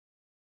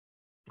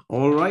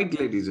All right,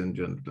 ladies and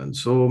gentlemen.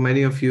 So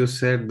many of you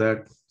said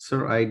that,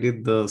 sir, I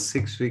did the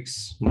 6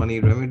 weeks money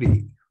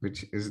remedy,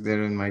 which is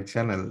there in my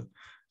channel,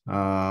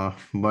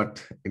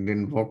 but it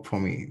didn't work for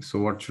me. So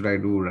what should I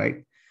do,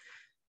 right?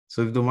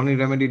 So if the money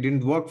remedy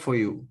didn't work for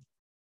you,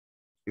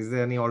 is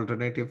there any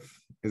alternative?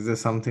 Is there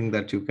something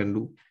that you can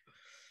do?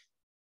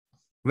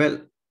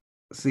 Well,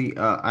 see,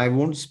 I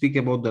won't speak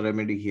about the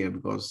remedy here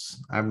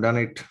because I've done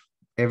it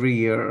every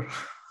year.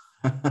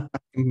 I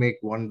make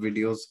one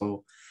video,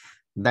 so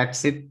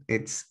that's it.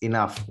 It's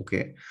enough.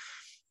 Okay.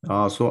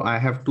 So I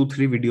have 2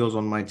 3 videos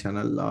on my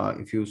channel.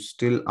 If you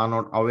still are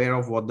not aware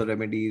of what the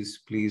remedy is,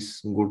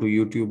 please go to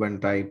YouTube and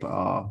type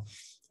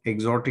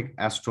exotic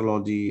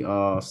astrology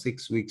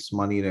 6 weeks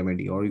money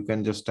remedy, or you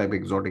can just type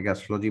exotic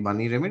astrology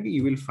money remedy.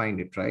 You will find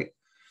it, right?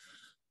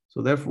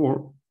 So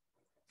therefore,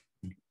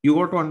 you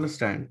got to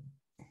understand,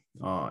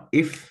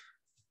 if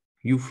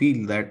you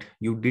feel that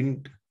you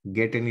didn't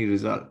get any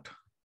result,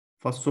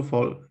 first of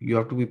all, you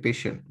have to be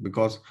patient,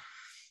 because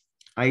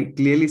I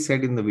clearly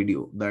said in the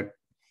video that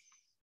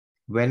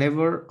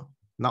whenever,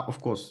 now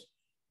of course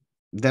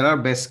there are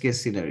best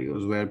case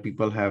scenarios where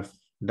people have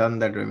done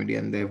that remedy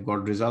and they've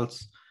got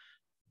results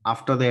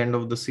after the end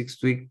of the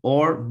 6th week,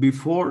 or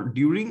before,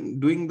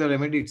 during doing the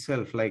remedy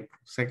itself, like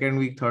second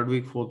week, third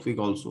week, fourth week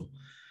also.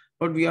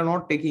 But we are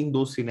not taking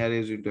those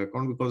scenarios into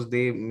account because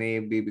they may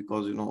be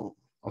because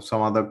of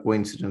some other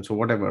coincidence or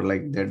whatever,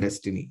 like their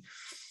destiny.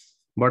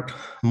 But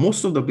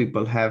most of the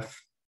people have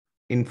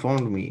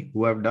informed me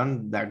who have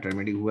done that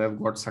remedy, who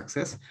have got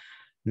success.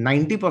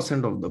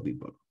 90% of the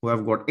people who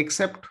have got,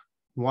 except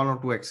one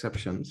or two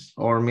exceptions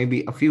or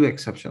maybe a few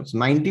exceptions,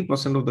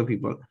 90% of the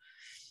people,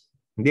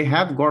 they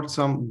have got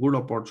some good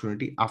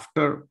opportunity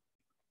after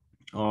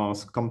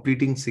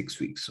completing 6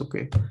 weeks.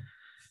 Okay.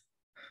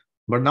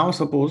 But now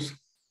suppose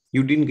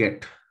you didn't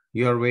get,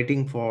 you are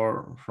waiting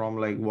for from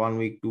like 1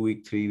 week, 2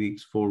 week, 3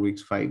 weeks, 4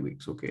 weeks, 5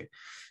 weeks. Okay.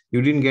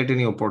 You didn't get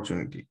any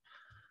opportunity.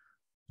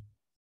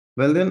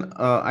 Well, then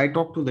I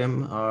talked to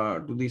them,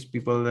 to these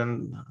people,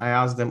 then I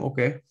asked them,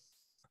 okay,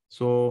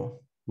 so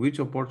which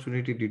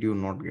opportunity did you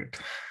not get?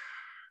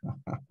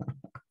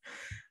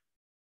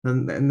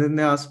 And then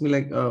they asked me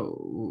like,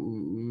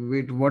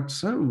 wait, what,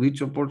 sir?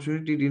 Which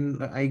opportunity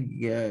did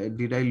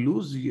I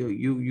lose?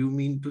 You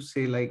mean to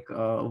say like,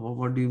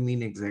 what do you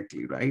mean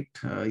exactly, right?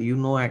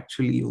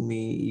 Actually,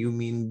 you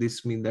mean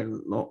this, mean that.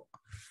 No,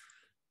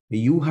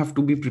 you have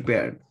to be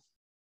prepared.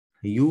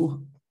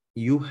 You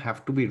you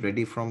have to be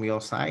ready from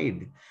your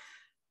side.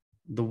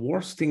 The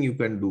worst thing you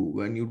can do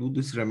when you do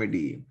this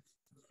remedy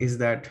is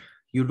that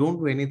you don't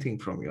do anything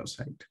from your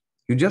side.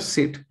 You just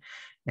sit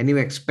and you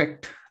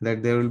expect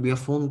that there will be a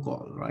phone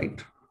call,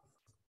 right?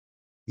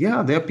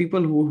 Yeah, there are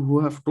people who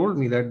have told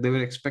me that they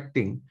were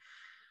expecting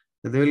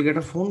that they will get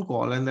a phone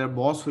call and their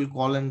boss will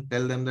call and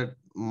tell them that,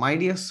 my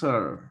dear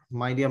sir,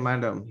 my dear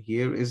madam,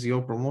 here is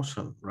your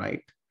promotion,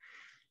 right?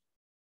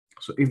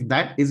 So if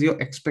that is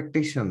your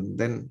expectation,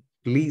 then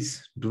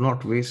please do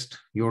not waste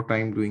your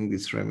time doing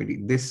this remedy.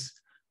 This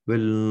will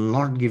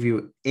not give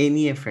you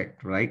any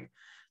effect, right?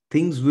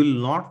 Things will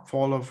not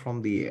fall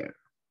from the air.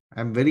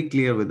 I'm very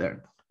clear with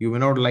that. You may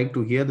not like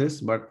to hear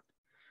this, but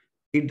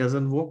it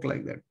doesn't work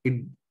like that.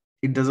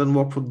 It doesn't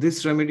work for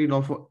this remedy,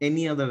 nor for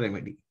any other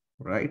remedy,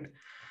 right?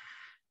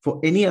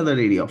 For any other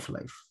area of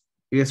life,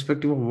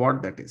 irrespective of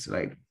what that is,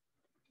 right?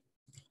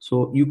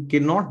 So you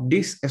cannot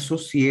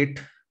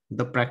disassociate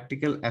the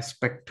practical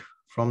aspect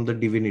from the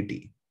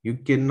divinity. You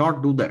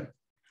cannot do that.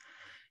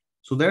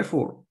 So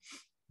therefore,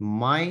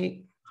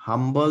 my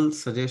humble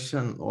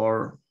suggestion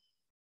or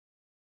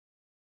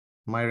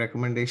my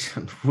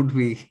recommendation would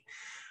be,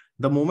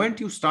 the moment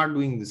you start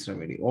doing this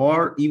remedy,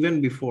 or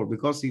even before,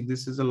 because if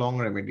this is a long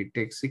remedy, it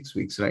takes 6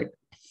 weeks, right?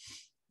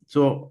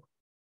 So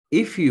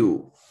if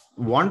you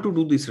want to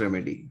do this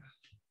remedy,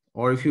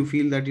 or if you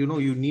feel that you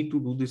need to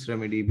do this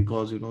remedy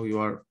because you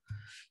are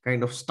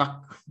kind of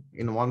stuck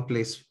in one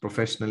place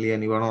professionally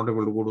and you are not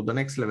able to go to the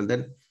next level,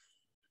 then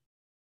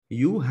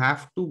you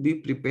have to be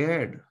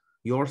prepared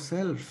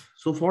yourself.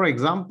 So for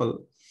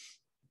example,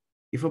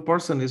 if a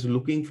person is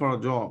looking for a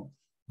job,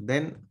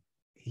 then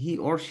he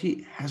or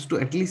she has to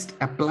at least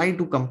apply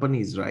to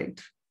companies,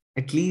 right?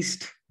 At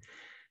least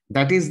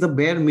that is the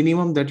bare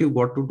minimum that you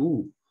got to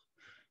do.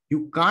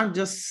 You can't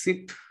just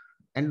sit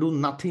and do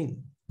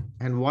nothing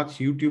and watch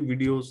YouTube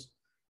videos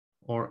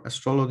or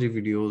astrology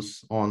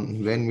videos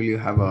on when will you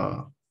have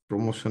a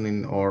promotion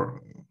in,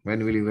 or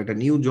when will you get a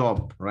new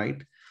job,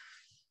 right?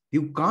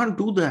 You can't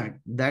do that.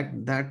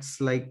 That's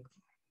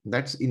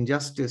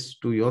injustice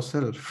to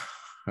yourself.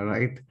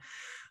 Right?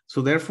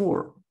 So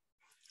therefore,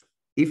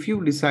 if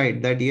you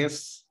decide that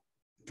yes,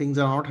 things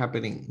are not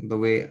happening the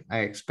way I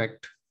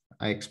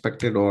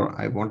expected or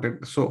I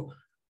wanted, so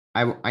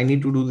I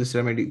need to do this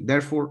remedy.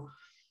 Therefore,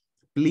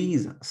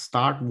 please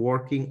start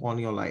working on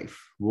your life,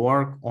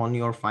 work on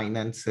your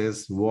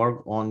finances,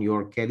 work on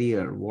your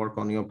career, work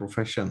on your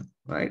profession,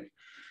 right?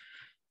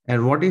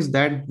 And what is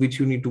that which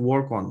you need to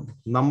work on?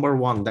 Number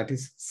one, that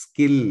is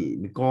skill,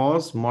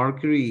 because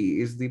Mercury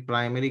is the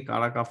primary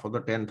karaka for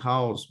the 10th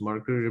house.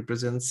 Mercury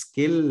represents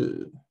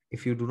skill.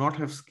 If you do not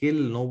have skill,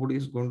 nobody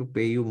is going to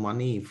pay you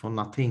money for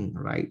nothing,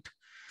 right?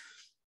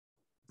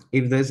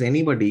 If there's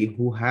anybody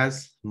who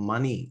has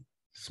money,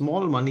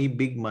 small money,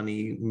 big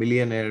money,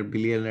 millionaire,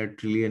 billionaire,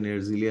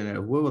 trillionaire,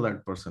 zillionaire, whoever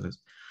that person is,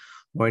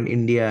 or in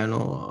India,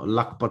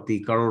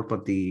 Lakpati,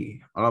 Karorpati,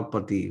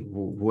 Arabpati,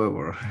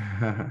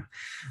 whoever,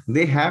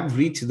 they have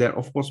reached there,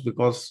 of course,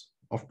 because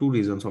of two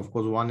reasons. Of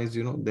course, one is,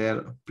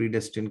 their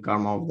predestined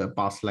karma of their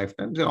past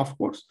lifetimes. And of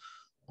course,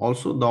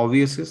 also the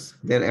obvious is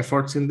their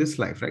efforts in this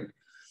life, right?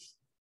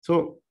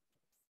 So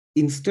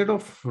instead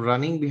of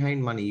running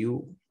behind money,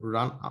 you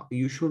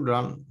should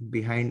run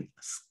behind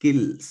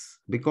skills,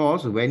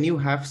 because when you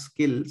have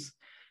skills,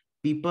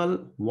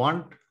 people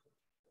want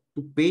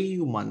to pay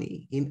you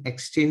money in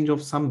exchange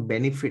of some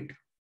benefit,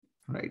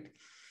 right?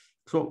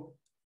 So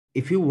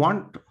if you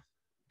want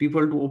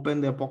people to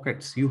open their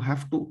pockets, you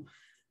have to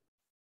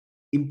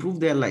improve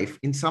their life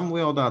in some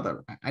way or the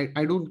other.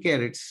 I don't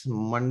care, it's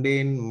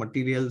mundane,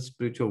 material,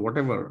 spiritual,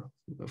 whatever,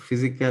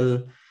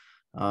 physical,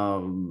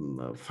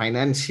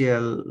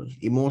 financial,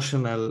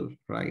 emotional,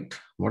 right?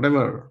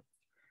 Whatever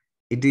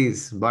it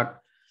is. But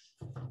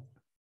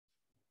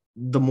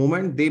the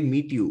moment they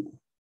meet you,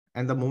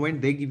 and the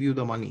moment they give you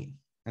the money,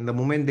 and the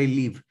moment they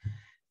leave,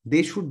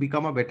 they should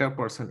become a better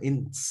person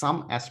in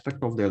some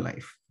aspect of their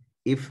life.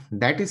 If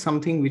that is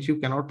something which you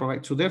cannot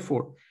provide, so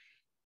therefore,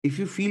 if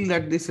you feel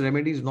that this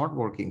remedy is not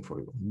working for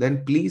you,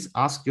 then please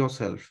ask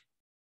yourself,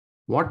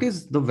 what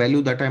is the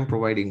value that I'm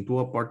providing to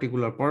a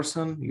particular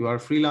person? You are a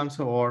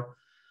freelancer, or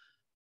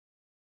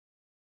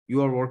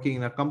you are working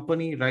in a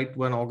company, right,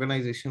 to an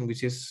organization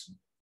which is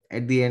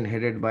at the end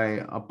headed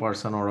by a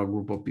person or a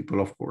group of people,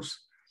 of course.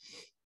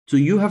 So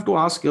you have to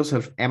ask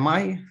yourself, am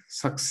I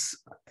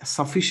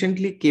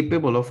sufficiently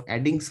capable of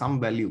adding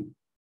some value?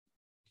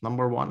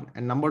 Number one.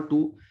 And number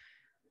two,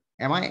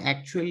 am I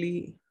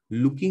actually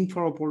looking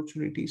for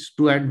opportunities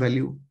to add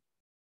value?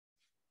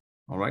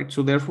 All right.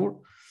 So therefore,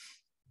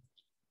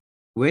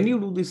 when you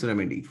do this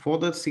remedy for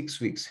the 6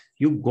 weeks,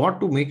 you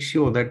got to make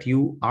sure that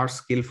you are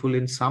skillful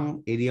in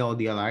some area or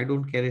the other. I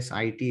don't care, it's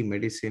IT,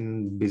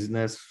 medicine,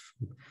 business,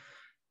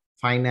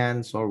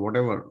 finance, or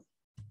whatever,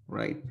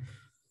 right?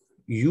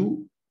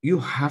 You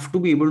have to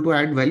be able to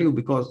add value,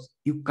 because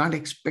you can't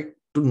expect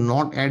to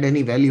not add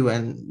any value,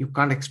 and you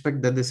can't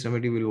expect that this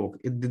remedy will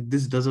work.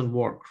 This doesn't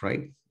work,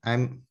 right?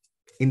 I'm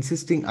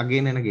insisting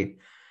again and again.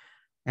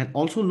 And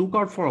also look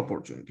out for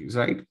opportunities,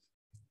 right?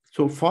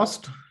 So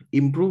first,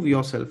 improve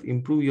yourself,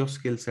 improve your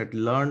skill set,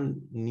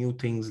 learn new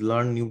things,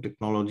 learn new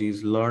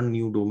technologies, learn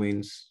new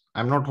domains.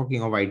 I'm not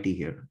talking of IT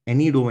here.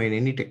 Any domain,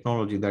 any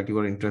technology that you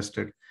are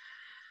interested,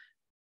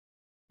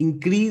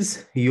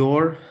 increase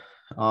your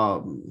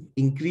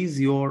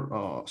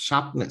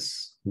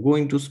sharpness, go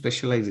into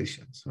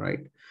specializations,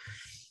 right?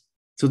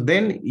 So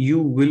then you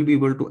will be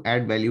able to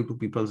add value to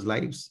people's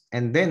lives,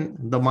 and then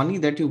the money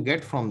that you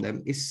get from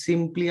them is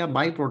simply a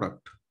byproduct.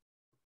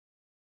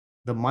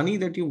 The money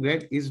that you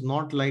get is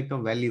not like a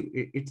value,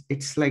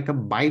 it's like a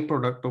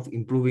byproduct of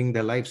improving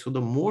their life. So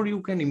the more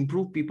you can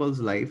improve people's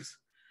lives,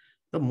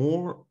 the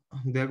more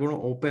they're going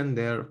to open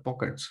their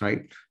pockets,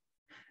 right?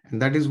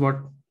 And that is what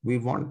we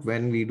want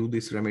when we do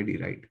this remedy,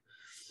 right?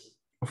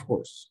 Of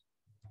course.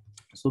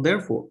 So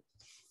therefore,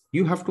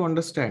 you have to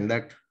understand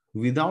that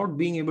without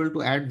being able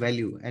to add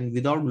value and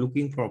without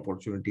looking for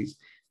opportunities,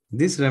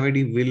 this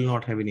remedy will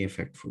not have any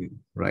effect for you,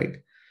 right?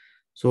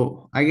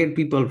 So I get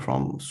people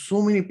from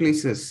so many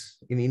places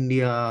in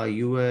India,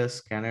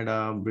 US,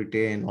 Canada,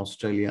 Britain,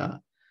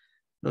 Australia.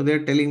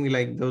 They're telling me,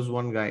 like, there was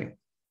one guy,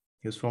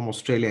 he's from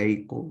Australia.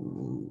 He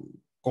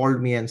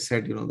called me and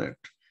said, that,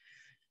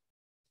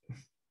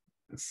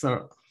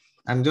 sir,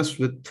 I'm just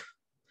with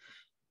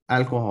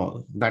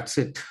alcohol. That's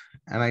it.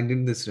 And I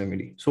did this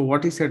remedy. So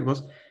what he said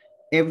was,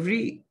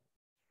 every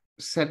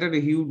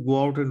Saturday he would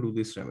go out and do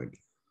this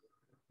remedy.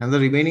 And the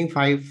remaining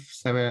 5,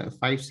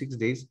 6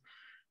 days,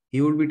 he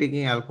would be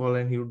taking alcohol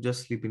and he would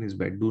just sleep in his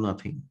bed, do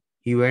nothing.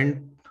 He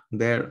went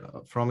there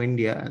from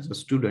India as a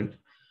student.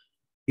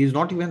 He's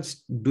not even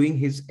doing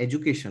his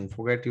education,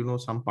 forget,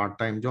 some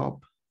part-time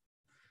job.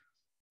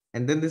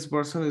 And then this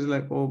person is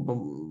like, oh,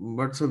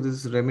 but so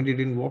this remedy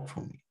didn't work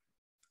for me.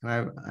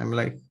 And I'm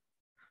like,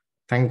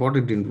 thank God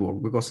it didn't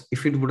work, because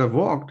if it would have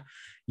worked,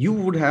 you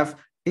would have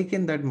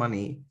taken that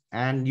money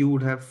and you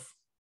would have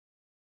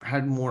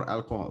had more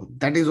alcohol.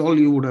 That is all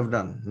you would have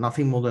done,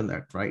 nothing more than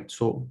that, right?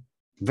 So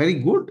very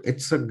good.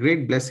 It's a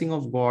great blessing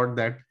of God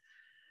that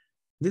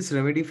this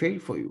remedy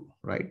failed for you,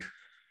 right?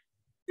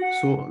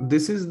 So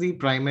this is the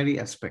primary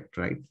aspect,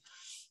 right?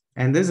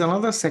 And there's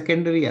another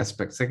secondary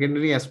aspect.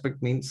 Secondary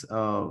aspect means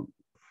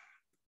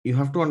you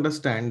have to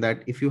understand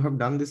that if you have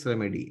done this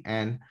remedy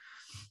and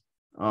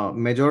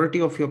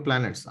majority of your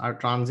planets are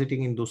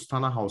transiting in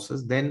Dusthana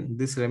houses, then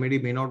this remedy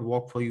may not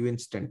work for you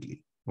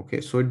instantly.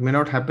 Okay, so it may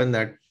not happen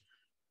that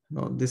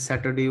this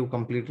Saturday you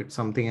completed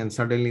something and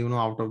suddenly,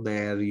 out of the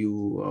air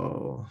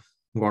you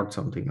got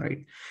something,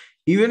 right?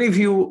 Even if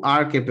you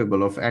are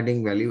capable of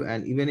adding value,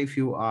 and even if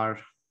you are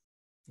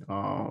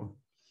uh,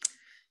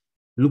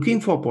 looking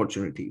for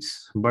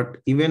opportunities, but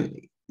even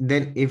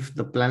then if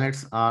the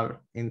planets are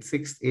in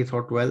 6th, 8th,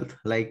 or 12th,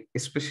 like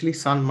especially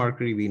Sun,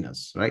 Mercury,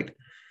 Venus, right?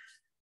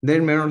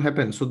 Then may not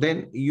happen. So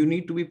then you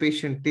need to be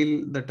patient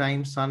till the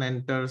time Sun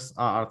enters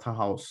Artha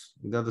house,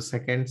 either the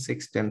 2nd,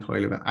 6th, 10th, or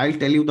 11th. I'll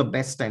tell you the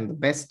best time. The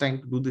best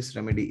time to do this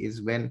remedy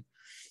is when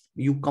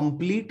you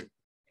complete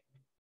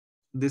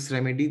this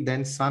remedy,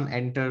 then Sun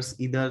enters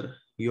either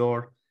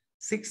your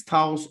 6th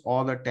house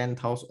or the 10th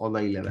house or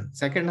the 11th.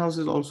 Second house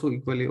is also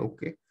equally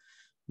okay,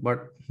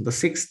 but the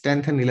 6th,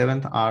 10th, and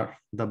 11th are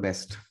the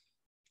best.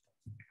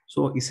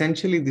 So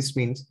essentially, this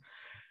means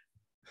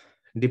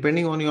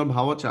depending on your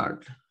bhava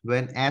chart,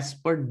 when as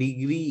per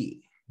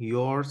degree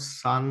your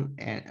Sun,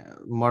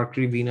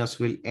 Mercury, Venus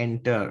will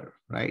enter,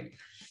 right?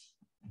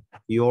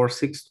 Your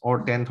 6th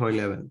or 10th or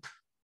 11th.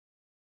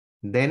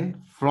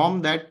 Then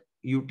from that,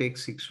 you take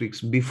 6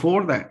 weeks.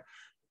 Before that,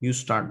 you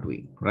start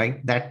doing,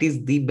 right? That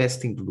is the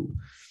best thing to do.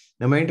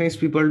 Now, many times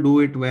people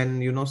do it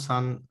when,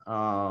 Sun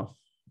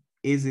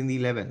is in the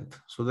 11th.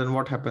 So then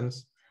what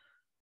happens?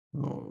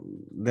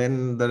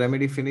 Then the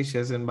remedy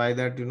finishes, and by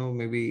that,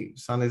 maybe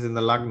Sun is in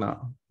the Lagna,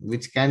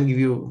 which can give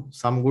you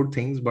some good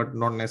things, but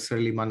not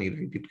necessarily money,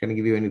 right? It can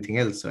give you anything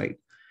else, right?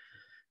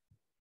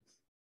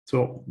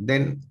 So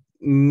then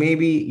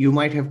maybe you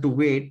might have to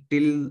wait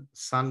till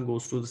Sun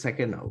goes to the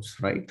second house,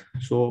 right?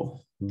 So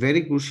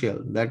very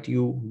crucial that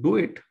you do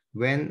it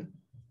when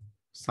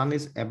Sun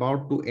is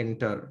about to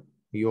enter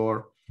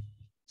your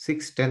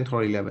 6th, 10th,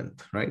 or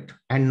 11th, right?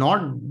 And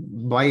not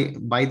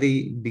by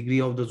the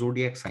degree of the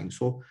zodiac sign.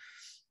 So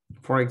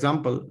for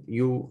example,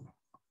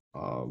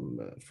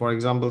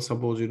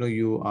 suppose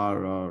you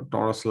are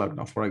Taurus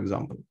Lagna, for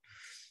example,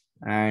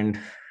 and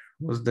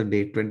what's the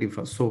date?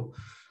 21st. So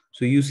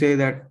you say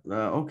that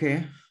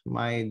okay,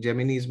 my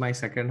Gemini is my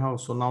second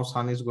house, so now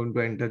Sun is going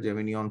to enter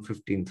Gemini on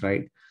 15th,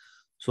 right?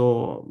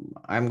 So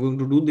I'm going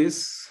to do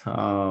this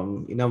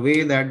in a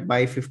way that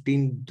by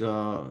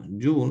 15th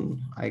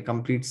June I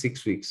complete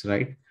 6 weeks,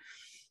 right?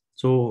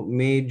 So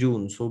May,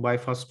 June. So by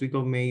first week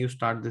of May you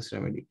start this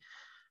remedy.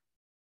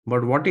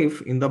 But what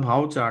if in the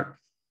Bhav chart,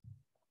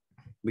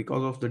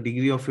 because of the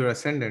degree of your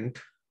ascendant,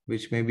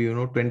 which may be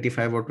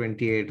 25 or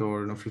 28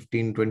 or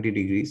 15, 20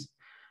 degrees,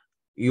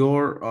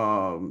 your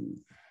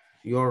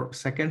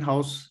second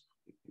house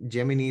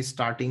Gemini is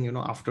starting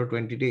after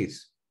 20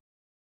 days.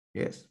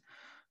 Yes.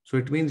 So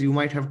it means you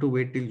might have to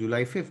wait till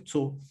July 5th.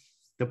 So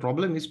the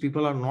problem is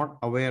people are not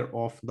aware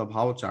of the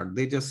Bhav chart.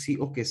 They just see,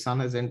 okay,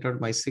 Sun has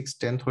entered my 6th,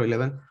 10th, or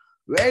 11th.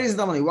 Where is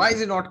the money? Why is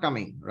it not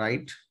coming?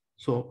 Right.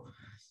 So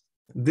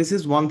this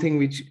is one thing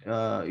which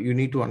you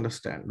need to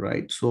understand,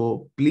 right?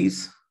 So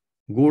please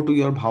go to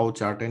your Bhav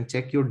chart and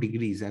check your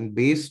degrees. And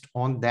based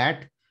on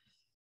that,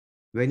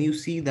 when you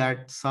see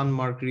that Sun,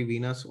 Mercury,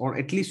 Venus, or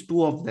at least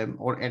two of them,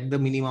 or at the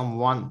minimum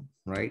one,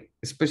 right?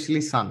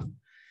 Especially Sun,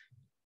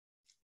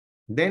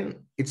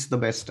 then it's the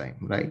best time,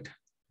 right?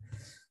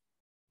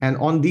 And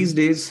on these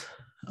days,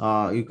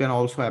 you can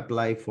also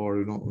apply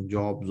for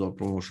jobs or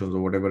promotions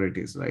or whatever it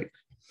is, right?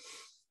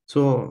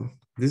 So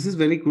this is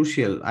very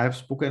crucial. I have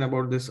spoken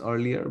about this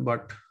earlier,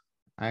 but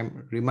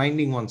I'm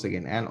reminding once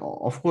again. And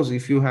of course,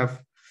 if you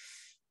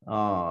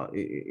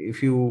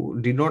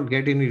did not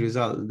get any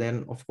result,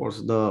 then of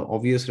course the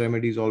obvious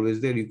remedy is always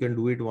there. You can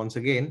do it once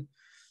again.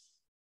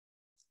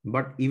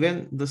 But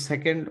even the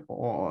second,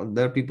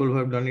 there are people who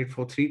have done it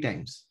for 3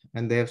 times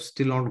and they have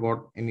still not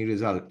got any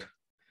result.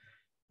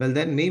 Well,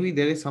 then maybe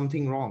there is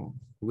something wrong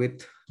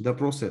with the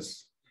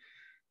process.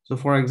 So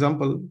for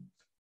example,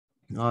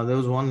 there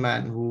was one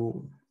man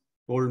who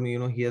told me,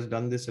 he has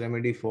done this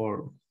remedy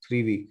for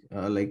 3 weeks,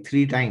 like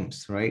 3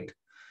 times, right?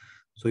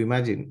 So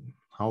imagine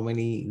how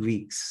many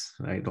weeks,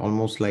 right?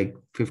 Almost like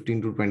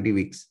 15 to 20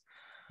 weeks.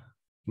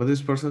 But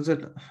this person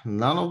said,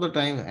 none of the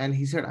time. And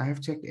he said, I have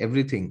checked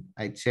everything.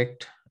 I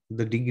checked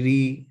the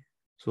degree.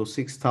 So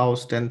 6th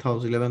house, 10th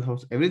house, 11th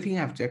house, everything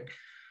I've checked.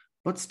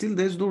 But still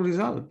there's no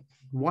result.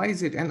 Why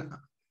is it? And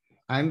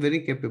I'm very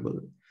capable.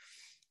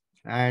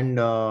 And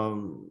I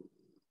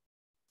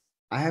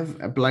have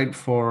applied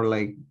for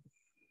like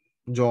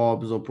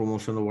jobs or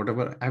promotion or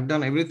whatever. I've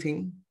done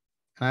everything.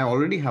 And I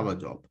already have a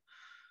job.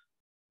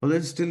 But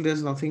then still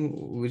there's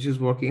nothing which is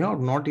working out.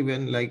 Not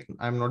even like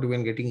I'm not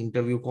even getting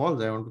interview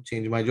calls. I want to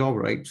change my job,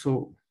 right?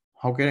 So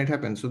how can it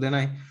happen? So then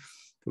I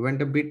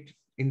went a bit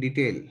in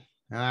detail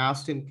and I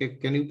asked him,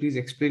 can you please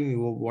explain me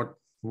what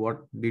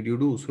did you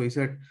do? So he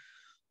said,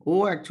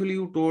 oh, actually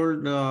you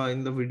told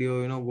in the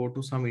video, go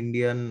to some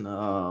Indian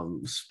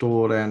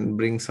store and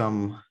bring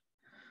some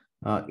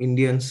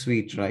Indian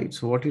sweet, right?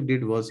 So what he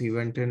did was he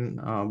went and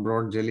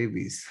brought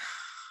jalebis.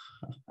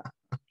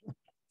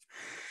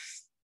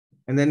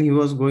 And then he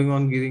was going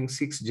on giving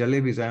 6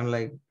 jalebis. I'm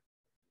like,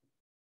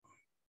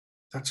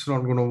 that's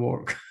not going to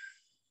work.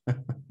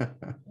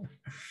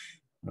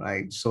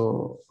 Right.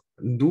 So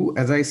do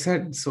as I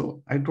said.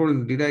 So I told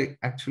him, did I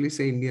actually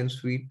say Indian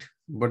sweet?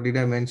 But did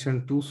I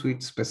mention 2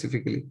 sweets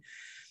specifically?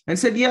 And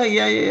said, yeah.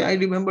 I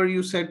remember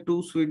you said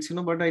 2 sweets,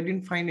 but I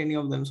didn't find any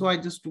of them. So I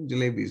just took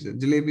jalebis.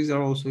 Jalebis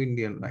are also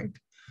Indian, right?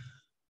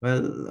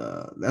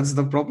 Well, that's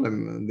the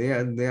problem. They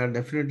are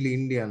definitely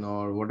Indian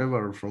or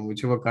whatever from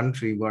whichever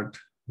country, but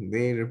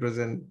they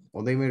represent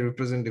or they may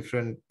represent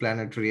different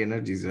planetary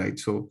energies, right?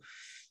 So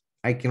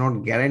I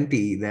cannot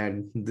guarantee that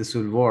this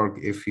will work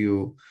if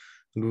you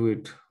do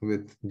it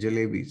with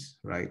jalebis,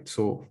 right?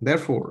 So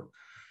therefore,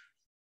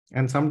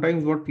 and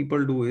sometimes what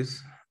people do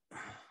is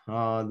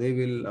they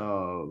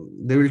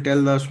will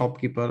tell the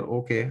shopkeeper,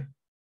 okay,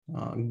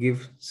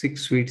 give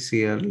six sweets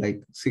here,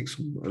 like six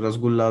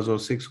rasgullas or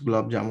six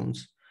gulab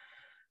jamuns,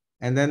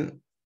 and then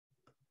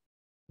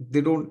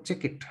they don't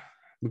check it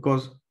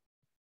because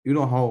you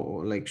know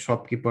how like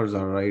shopkeepers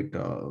are, right?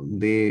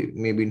 They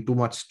may be in too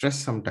much stress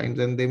sometimes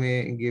and they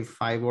may give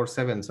five or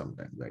seven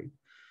sometimes, right?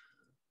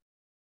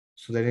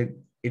 So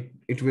then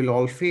it will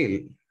all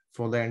fail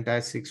for the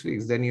entire 6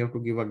 weeks. Then you have to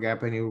give a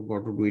gap and you've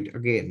got to do it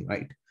again,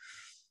 right?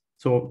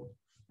 So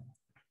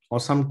or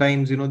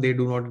sometimes they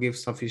do not give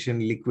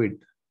sufficient liquid,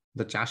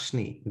 the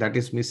chashni that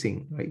is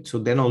missing, right? So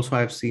then also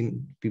I've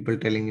seen people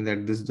telling me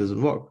that this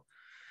doesn't work.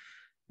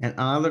 And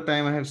another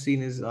time I have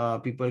seen is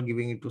people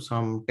giving it to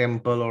some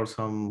temple or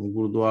some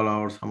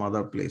gurdwara or some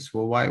other place.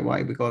 Well,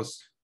 why?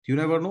 Because you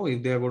never know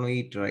if they are going to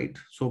eat, right?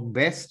 So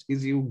best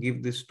is you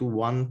give this to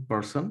one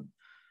person.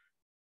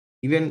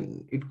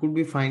 Even it could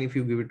be fine if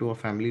you give it to a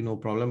family, no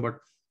problem. But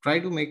try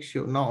to make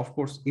sure. Now, of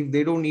course, if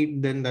they don't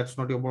eat, then that's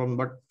not your problem.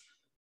 But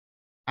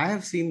I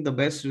have seen the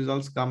best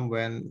results come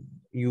when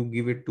you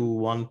give it to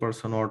one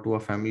person or to a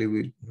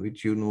family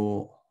which you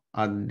know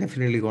are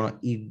definitely going to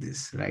eat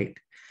this, right?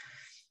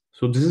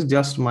 So this is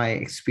just my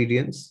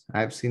experience.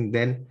 I've seen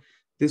then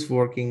this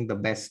working the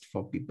best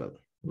for people,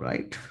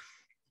 right?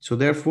 So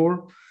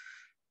therefore,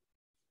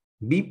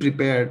 be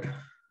prepared,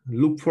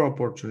 look for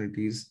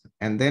opportunities,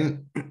 and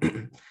then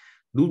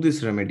do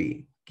this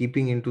remedy,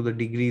 keeping into the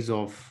degrees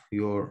of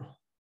your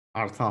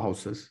Artha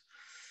houses.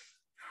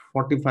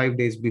 45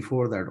 days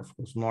before that, of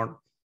course, not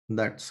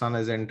that sun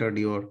has entered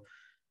your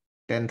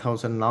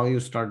 10,000. Now you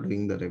start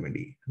doing the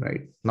remedy,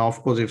 right? Now,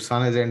 of course, if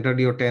sun has entered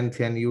your 10th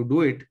and you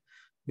do it,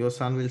 your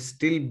sun will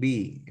still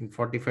be in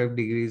 45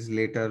 degrees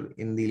later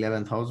in the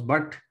 11th house,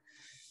 but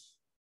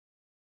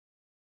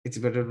it's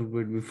better to do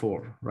it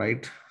before,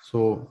 right?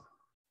 So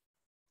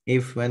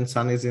if when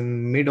sun is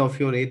in mid of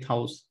your 8th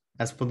house,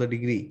 as per the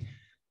degree,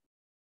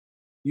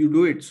 you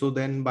do it. So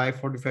then by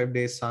 45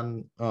 days,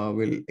 sun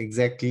will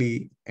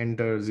exactly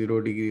enter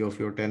 0 degree of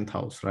your 10th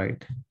house,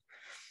 right?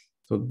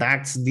 So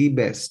that's the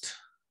best.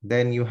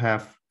 Then you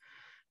have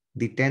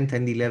the 10th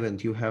and the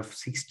 11th, you have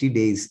 60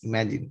 days.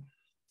 Imagine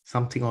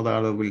something or the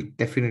other will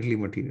definitely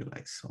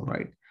materialize. All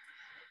right.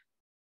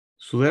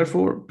 So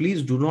therefore,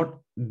 please do not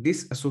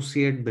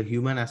disassociate the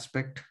human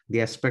aspect,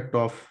 the aspect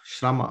of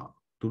shrama.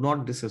 Do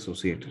not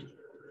disassociate it.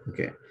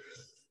 Okay.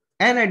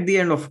 And at the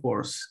end, of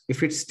course,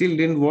 if it still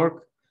didn't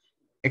work,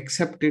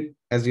 accept it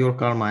as your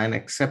karma and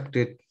accept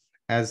it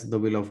as the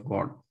will of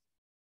God.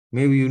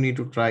 Maybe you need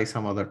to try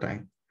some other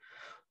time,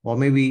 or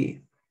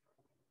maybe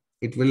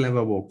it will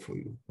never work for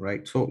you,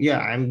 right? So yeah,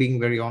 I'm being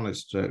very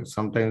honest.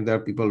 Sometimes there are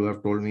people who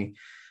have told me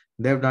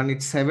they've done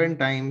it 7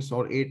 times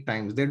or 8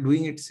 times. They're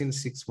doing it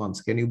since 6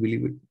 months. Can you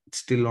believe it? It's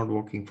still not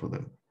working for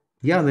them.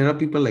 Yeah, there are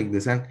people like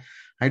this, and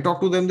I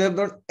talk to them. They've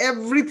done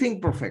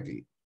everything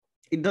perfectly.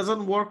 It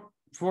doesn't work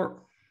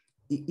for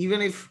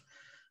even if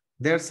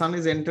their sun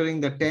is entering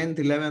the 10th,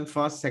 11th,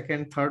 first,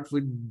 second, third.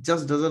 It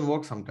just doesn't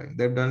work sometimes.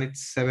 They've done it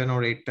 7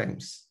 or 8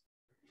 times.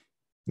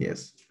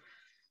 Yes.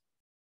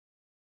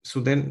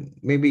 So then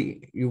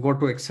maybe you got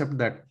to accept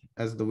that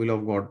as the will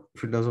of God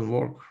if it doesn't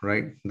work,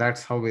 right?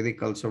 That's how Vedic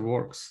culture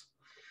works.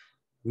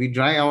 We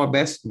try our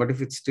best, but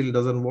if it still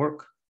doesn't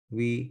work,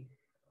 we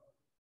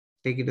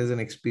take it as an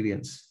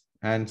experience.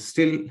 And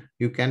still,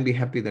 you can be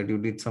happy that you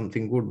did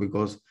something good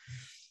because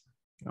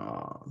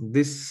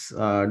this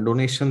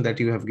donation that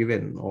you have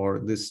given or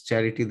this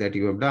charity that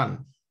you have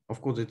done,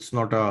 of course, it's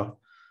not a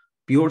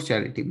pure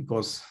charity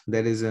because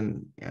there is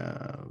an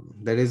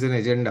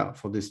agenda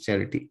for this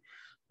charity,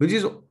 which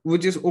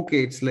is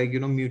okay. It's like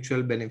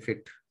mutual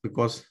benefit,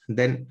 because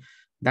then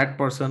that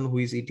person who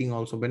is eating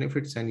also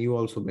benefits and you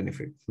also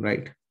benefit,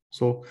 right?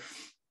 So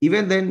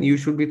even then you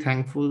should be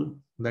thankful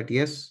that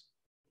yes,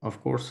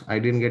 of course I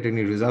didn't get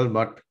any result,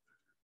 but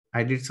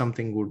I did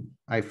something good.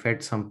 I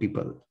fed some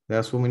people. There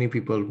are so many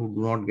people who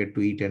do not get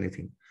to eat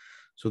anything.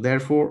 So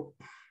therefore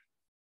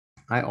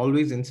I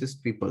always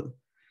insist people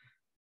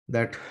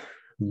that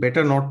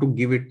better not to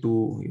give it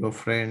to your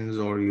friends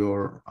or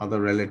your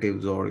other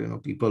relatives or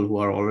people who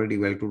are already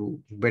well to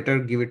do. Better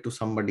give it to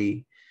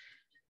somebody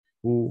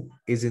who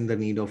is in the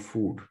need of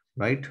food,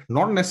 right?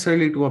 Not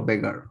necessarily to a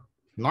beggar,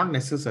 not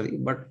necessary,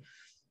 but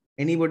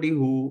anybody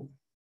who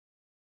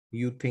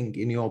you think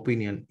in your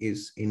opinion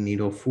is in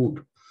need of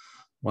food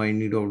or in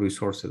need of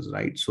resources,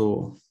 right?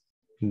 So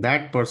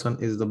that person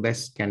is the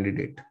best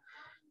candidate.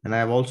 And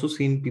I've also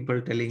seen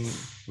people telling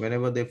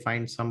whenever they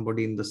find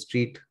somebody in the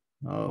street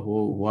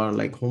who are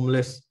like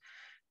homeless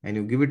and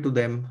you give it to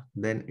them,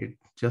 then it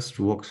just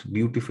works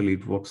beautifully.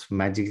 It works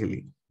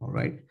magically. All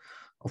right.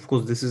 Of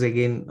course, this is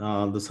again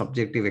the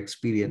subjective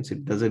experience.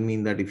 It doesn't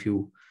mean that if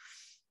you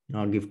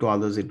give to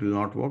others, it will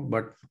not work.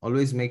 But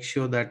always make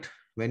sure that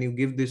when you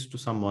give this to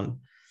someone,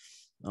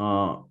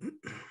 uh,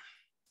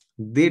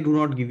 they do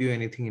not give you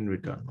anything in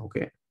return.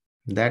 Okay,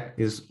 that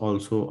is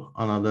also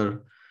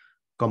another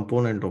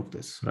component of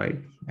this, right?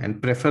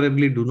 And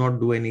preferably do not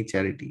do any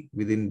charity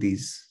within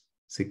these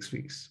 6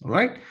 weeks. All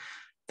right,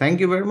 thank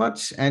you very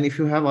much. And if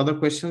you have other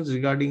questions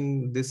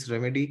regarding this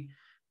remedy,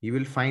 you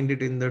will find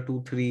it in the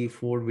 2, 3,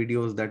 4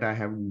 videos that I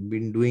have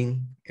been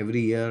doing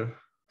every year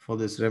for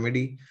this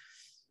remedy.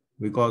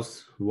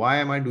 Because why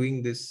am I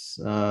doing this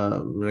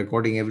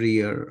recording every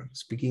year,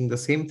 speaking the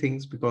same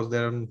things? Because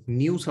there are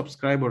new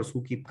subscribers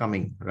who keep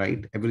coming,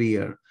 right, every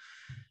year,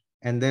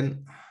 and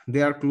then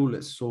they are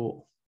clueless.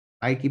 So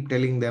I keep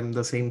telling them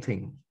the same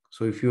thing.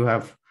 So if you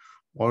have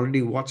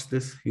already watched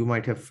this, you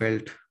might have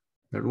felt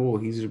that, oh,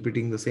 he's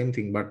repeating the same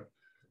thing. But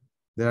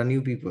there are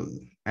new people,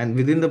 and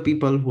within the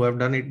people who have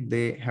done it,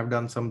 they have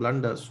done some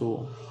blunders.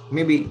 So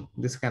maybe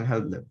this can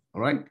help them. All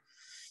right.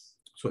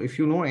 So if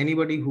you know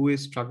anybody who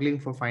is struggling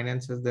for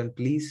finances, then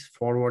please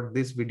forward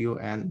this video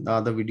and the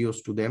other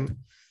videos to them.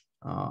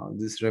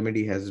 This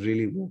remedy has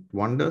really worked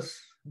wonders.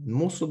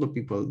 Most of the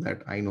people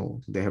that I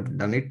know, they have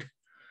done it,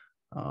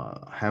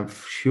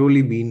 have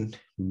surely been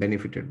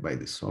benefited by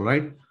this. All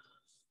right.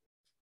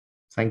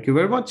 Thank you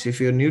very much.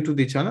 If you're new to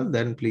the channel,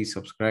 then please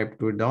subscribe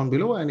to it down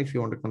below. And if you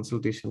want a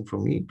consultation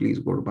from me, please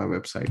go to my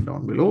website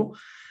down below.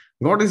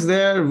 God is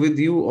there with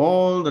you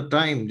all the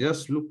time.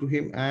 Just look to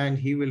him and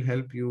he will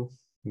help you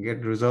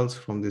get results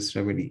from this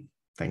remedy.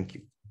 Thank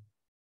you.